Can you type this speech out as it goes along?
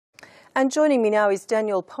And joining me now is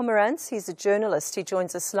Daniel Pomerantz. He's a journalist. He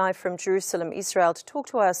joins us live from Jerusalem, Israel, to talk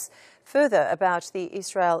to us further about the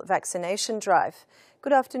Israel vaccination drive.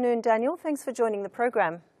 Good afternoon, Daniel. Thanks for joining the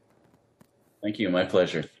program. Thank you. My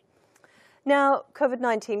pleasure. Now,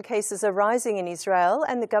 COVID-19 cases are rising in Israel,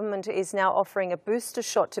 and the government is now offering a booster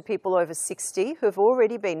shot to people over 60 who have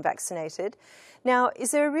already been vaccinated. Now,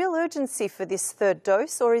 is there a real urgency for this third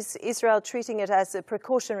dose, or is Israel treating it as a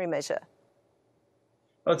precautionary measure?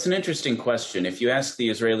 Well, it's an interesting question. If you ask the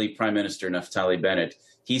Israeli Prime Minister Naftali Bennett,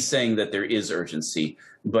 he's saying that there is urgency.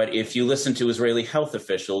 But if you listen to Israeli health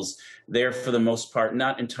officials, they're for the most part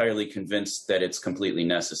not entirely convinced that it's completely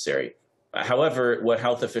necessary. However, what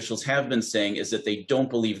health officials have been saying is that they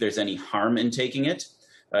don't believe there's any harm in taking it.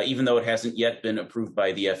 Even though it hasn't yet been approved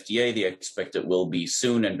by the FDA, they expect it will be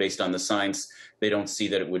soon. And based on the science, they don't see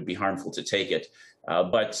that it would be harmful to take it.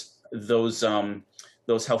 But those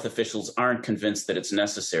health officials aren't convinced that it's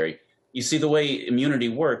necessary. You see, the way immunity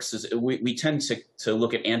works is we tend to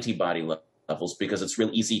look at antibody levels because it's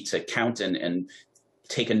real easy to count and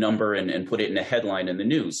take a number and put it in a headline in the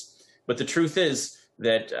news. But the truth is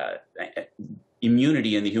that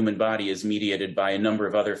immunity in the human body is mediated by a number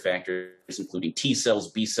of other factors, including T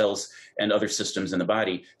cells, B cells, and other systems in the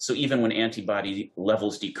body. So even when antibody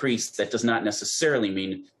levels decrease, that does not necessarily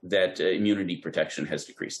mean that immunity protection has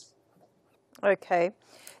decreased. Okay.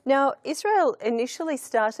 Now, Israel initially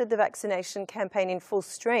started the vaccination campaign in full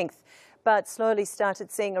strength, but slowly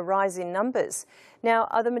started seeing a rise in numbers. Now,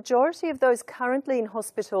 are the majority of those currently in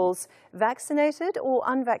hospitals vaccinated or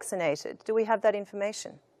unvaccinated? Do we have that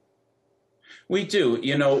information? We do.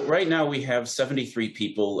 You know, right now we have 73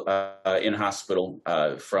 people in hospital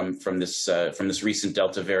from this recent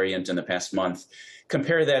Delta variant in the past month.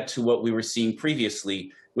 Compare that to what we were seeing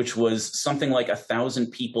previously, which was something like 1,000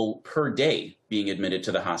 people per day being admitted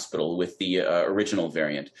to the hospital with the original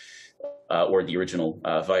variant. Or the original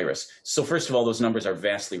virus. So first of all, those numbers are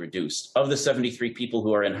vastly reduced. Of the 73 people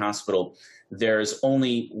who are in hospital, there's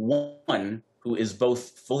only one who is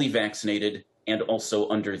both fully vaccinated and also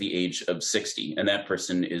under the age of 60, and that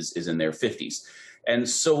person is in their 50s. And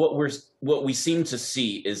so what we seem to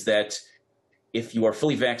see is that if you are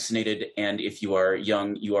fully vaccinated and if you are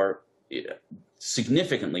young, you are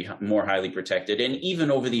significantly more highly protected. And even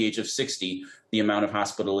over the age of 60, the amount of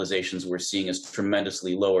hospitalizations we're seeing is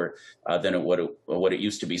tremendously lower than what it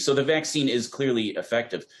used to be. So the vaccine is clearly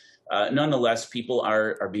effective. Nonetheless, people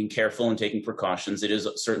are being careful and taking precautions. It is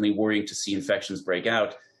certainly worrying to see infections break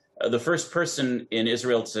out. The first person in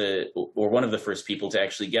Israel or one of the first people to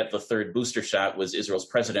actually get the third booster shot was Israel's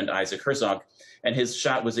President Isaac Herzog, and his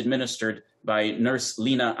shot was administered by nurse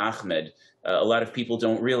Lina Ahmed. A lot of people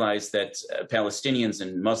don't realize that Palestinians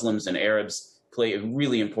and Muslims and Arabs play a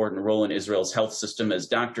really important role in Israel's health system as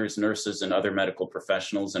doctors, nurses, and other medical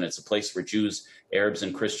professionals. And it's a place where Jews, Arabs,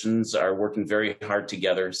 and Christians are working very hard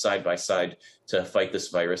together, side by side, to fight this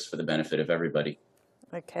virus for the benefit of everybody.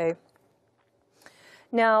 Okay.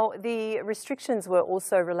 Now, the restrictions were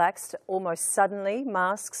also relaxed almost suddenly.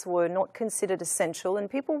 Masks were not considered essential, and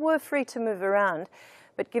people were free to move around.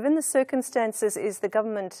 But given the circumstances, is the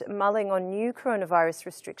government mulling on new coronavirus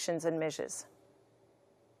restrictions and measures?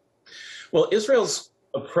 Well, Israel's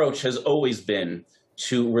approach has always been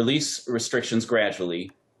to release restrictions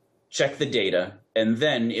gradually, check the data, and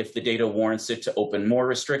then, if the data warrants it, to open more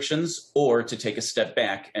restrictions or to take a step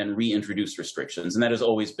back and reintroduce restrictions. And that has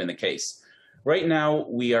always been the case. Right now,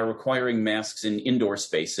 we are requiring masks in indoor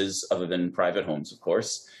spaces other than private homes, of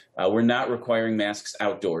course. We're not requiring masks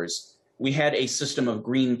outdoors. We had a system of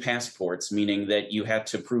green passports, meaning that you had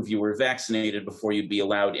to prove you were vaccinated before you'd be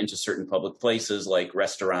allowed into certain public places like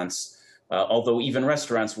restaurants, although even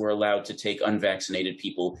restaurants were allowed to take unvaccinated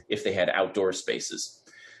people if they had outdoor spaces.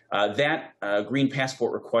 That green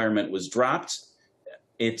passport requirement was dropped.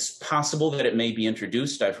 It's possible that it may be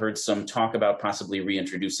introduced. I've heard some talk about possibly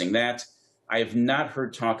reintroducing that. I have not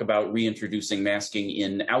heard talk about reintroducing masking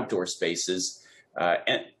in outdoor spaces.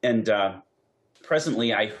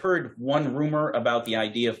 Presently, I heard one rumor about the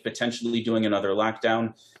idea of potentially doing another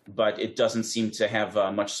lockdown, but it doesn't seem to have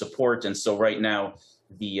much support. And so right now,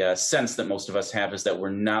 the sense that most of us have is that we're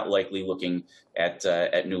not likely looking at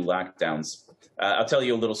new lockdowns. I'll tell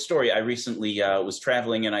you a little story. I recently was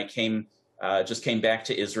traveling, and I just came back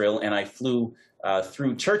to Israel, and I flew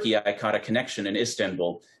through Turkey. I caught a connection in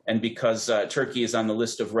Istanbul. And because Turkey is on the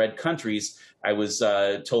list of red countries, I was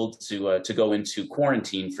told to go into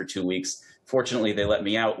quarantine for 2 weeks. Fortunately, they let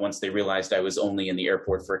me out once they realized I was only in the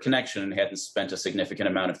airport for a connection and hadn't spent a significant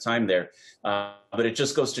amount of time there. But it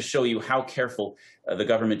just goes to show you how careful the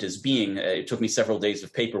government is being. It took me several days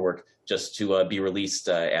of paperwork just to be released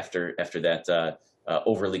after that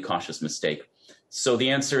overly cautious mistake. So the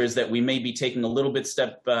answer is that we may be taking a little bit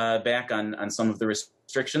step back on some of the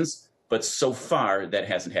restrictions, but so far that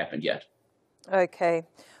hasn't happened yet. Okay.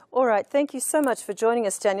 All right. Thank you so much for joining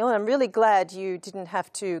us, Daniel. I'm really glad you didn't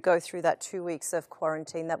have to go through that 2 weeks of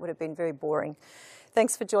quarantine. That would have been very boring.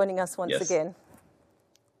 Thanks for joining us once again.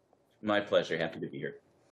 My pleasure. Happy to be here.